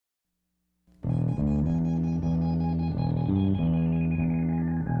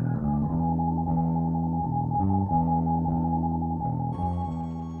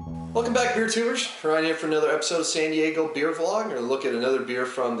Welcome back, beer tubers. Ryan here for another episode of San Diego Beer Vlog. We're going to look at another beer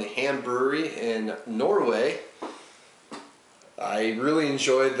from the Haandbryggeriet in Norway. I really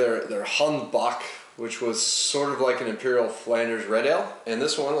enjoyed their Haandbryggeriet, which was sort of like an Imperial Flanders Red Ale. And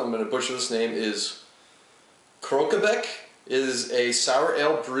this one, I'm going to butcher this name, is Krøkkebic. It is a sour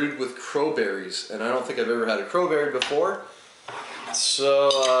ale brewed with crowberries. And I don't think I've ever had a crowberry before.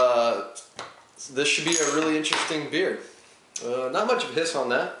 So this should be a really interesting beer. Not much of a hiss on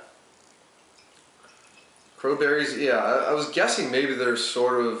that. Crowberries, yeah, I was guessing maybe they're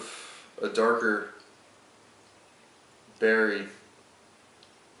sort of a darker berry.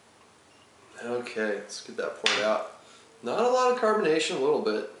 Okay, let's get that poured out. Not a lot of carbonation, a little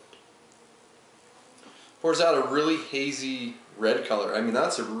bit. Pours out a really hazy red color. I mean,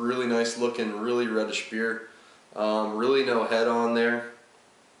 that's a really nice looking, really reddish beer. Really no head on there.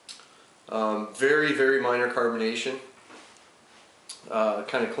 Very, very minor carbonation.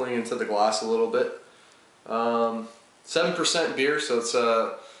 Kind of clinging to the glass a little bit. 7% beer, so it's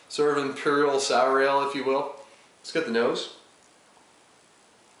a sort of imperial sour ale, if you will. Let's get the nose.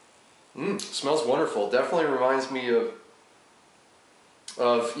 Smells wonderful. Definitely reminds me of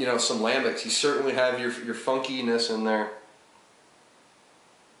you know, some lambics. You certainly have your funkiness in there.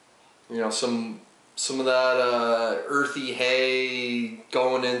 You know, some of that earthy hay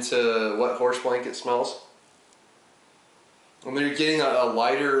going into wet horse blanket smells. And then you're getting a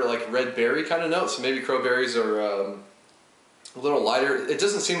lighter, like red berry kind of note, so maybe crowberries are a little lighter. It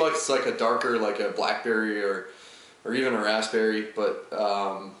doesn't seem like it's like a darker, like a blackberry or even a raspberry, but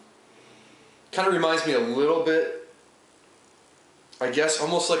kind of reminds me a little bit, I guess,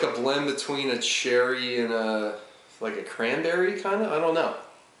 almost like a blend between a cherry and like a cranberry kind of. I don't know.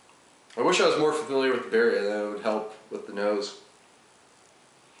 I wish I was more familiar with the berry. That would help with the nose.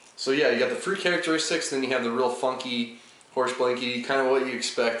 So yeah, you got the fruit characteristics, then you have the real funky horse blanky, kind of what you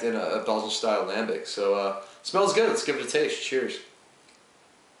expect in a Belgian style lambic. So smells good. Let's give it a taste. Cheers.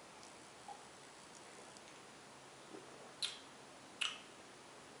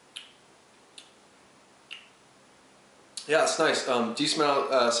 Yeah, it's nice. Decent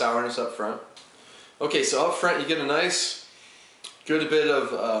amount of sourness up front. Okay, so up front you get a nice, good bit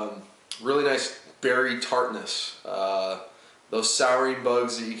of really nice berry tartness. Those souring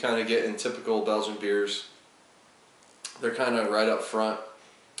bugs that you kind of get in typical Belgian beers. They're kind of right up front.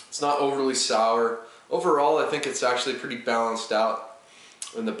 It's not overly sour. Overall, I think it's actually pretty balanced out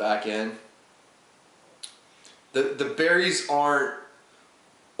in the back end. The berries aren't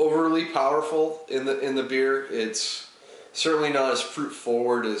overly powerful in the beer. It's certainly not as fruit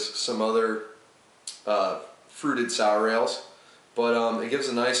forward as some other fruited sour ales, but it gives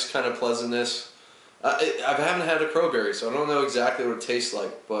a nice kind of pleasantness. I haven't had a crowberry, so I don't know exactly what it tastes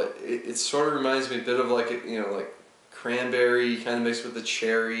like, but it sort of reminds me a bit of like like cranberry kind of mixed with the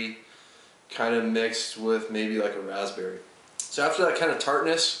cherry, kind of mixed with maybe like a raspberry. So after that kind of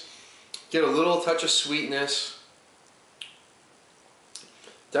tartness, get a little touch of sweetness.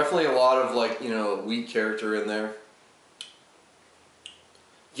 Definitely a lot of like, wheat character in there.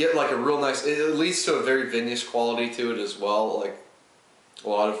 Get like a real nice, it leads to a very vinous quality to it as well, like a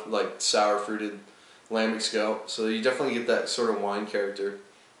lot of like sour fruited lambics go. So you definitely get that sort of wine character.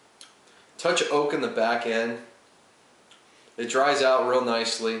 Touch of oak in the back end. It dries out real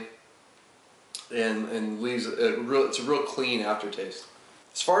nicely and leaves it's a real clean aftertaste.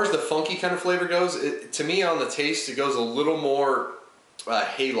 As far as the funky kind of flavor goes, to me on the taste it goes a little more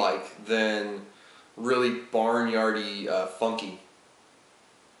hay-like than really barnyardy funky.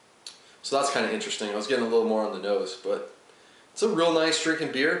 So that's kind of interesting. I was getting a little more on the nose, but it's a real nice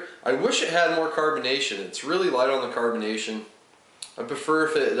drinking beer. I wish it had more carbonation. It's really light on the carbonation. I prefer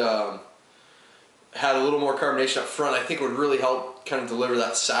if it had a little more carbonation up front. I think it would really help kind of deliver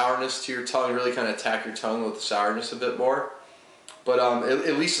that sourness to your tongue, really kind of attack your tongue with the sourness a bit more. But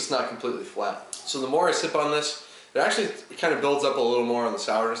at least it's not completely flat. So the more I sip on this, it actually kind of builds up a little more on the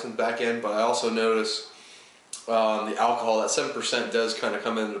sourness in the back end, but I also notice the alcohol, that 7% does kind of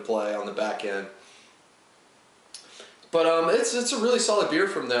come into play on the back end. But it's a really solid beer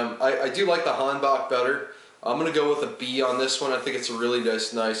from them. I do like the Haandbryggeriet better. I'm going to go with a B on this one. I think it's a really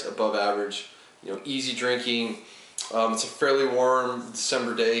nice above average, easy drinking. It's a fairly warm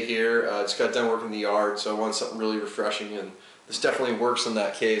December day here. Just got done working in the yard, so I want something really refreshing, and this definitely works in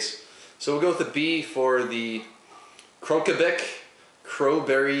that case. So we'll go with the B for the Krøkkebic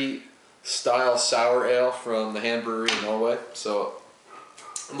Crowberry style sour ale from the Haandbryggeriet in Norway. So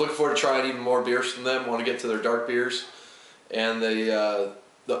I'm looking forward to trying even more beers from them. I want to get to their dark beers and the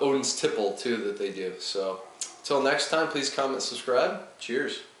Odin's Tipple too that they do. So until next time, please comment, subscribe.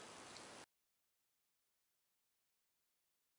 Cheers.